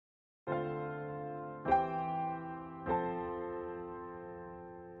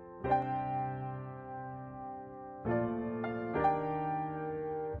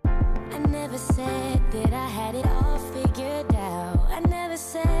never said that I had it all figured out. I never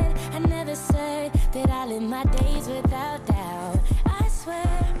said that I live my days without doubt. I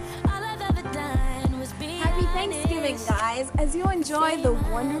swear, all I've ever done was be Happy Thanksgiving, guys! As you enjoy the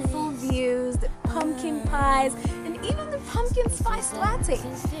wonderful views, the pumpkin pies, and even the pumpkin spice latte,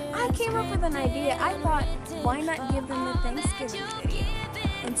 I came up with an idea. I thought, why not give them a Thanksgiving video?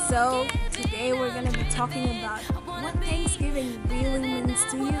 And so, today we're going to be talking about what Thanksgiving really means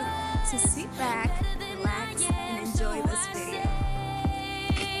to you. So sit back, relax, and enjoy this video.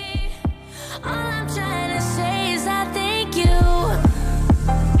 all I'm trying to say is I thank you. I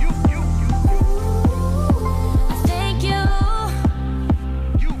thank you.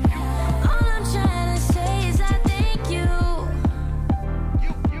 All I'm trying to say is I thank you.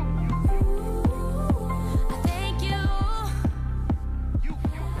 I thank you.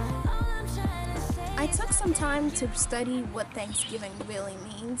 All I'm trying to say. I took some time to study what Thanksgiving really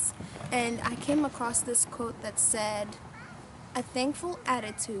means, and I came across this quote that said, "A thankful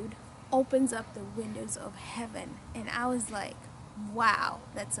attitude opens up the windows of heaven." And I was like, wow,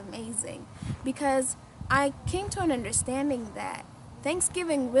 that's amazing, because I came to an understanding that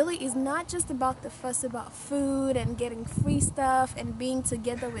Thanksgiving really is not just about the fuss about food and getting free stuff and being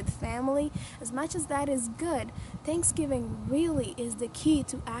together with family. As much as that is good, Thanksgiving really is the key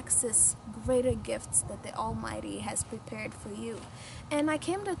to access greater gifts that the Almighty has prepared for you. And I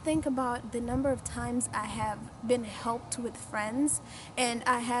came to think about the number of times I have been helped with friends, and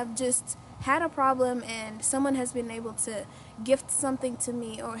I have just had a problem and someone has been able to gift something to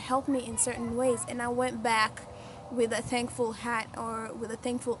me or help me in certain ways, and I went back with a thankful heart or with a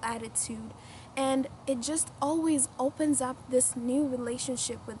thankful attitude, and it just always opens up this new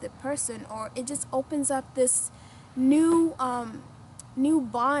relationship with the person, or it just opens up this new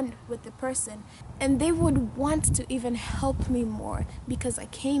bond with the person, and they would want to even help me more because I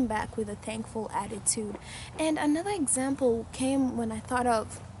came back with a thankful attitude. And another example came when I thought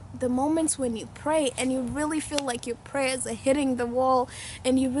of the moments when you pray and you really feel like your prayers are hitting the wall,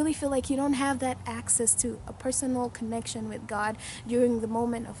 and you really feel like you don't have that access to a personal connection with God during the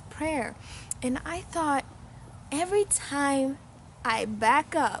moment of prayer. And I thought, every time I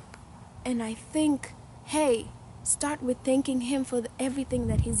back up and I think, hey, start with thanking Him for everything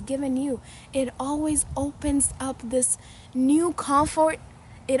that He's given you, it always opens up this new comfort.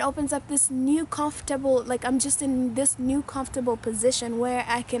 It opens up this new comfortable, like I'm just in this new comfortable position where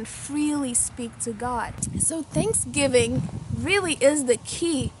I can freely speak to God. So Thanksgiving really is the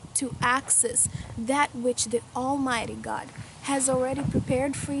key to access that which the Almighty God has already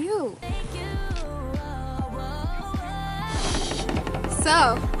prepared for you.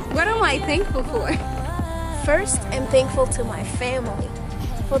 So, what am I thankful for? First, I'm thankful to my family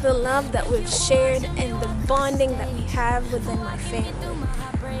for the love that we've shared and the bonding that we have within my family.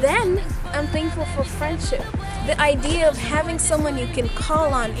 Then, I'm thankful for friendship. The idea of having someone you can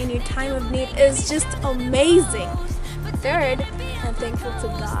call on in your time of need is just amazing. Third, I'm thankful to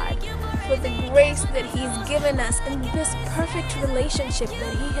God for the grace that He's given us and this perfect relationship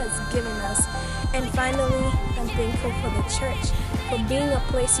that He has given us. And finally, I'm thankful for the church, for being a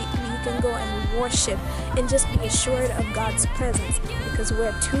place you can go and worship and just be assured of God's presence, because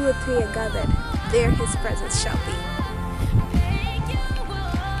where 2 or 3 are gathered, there His presence shall be.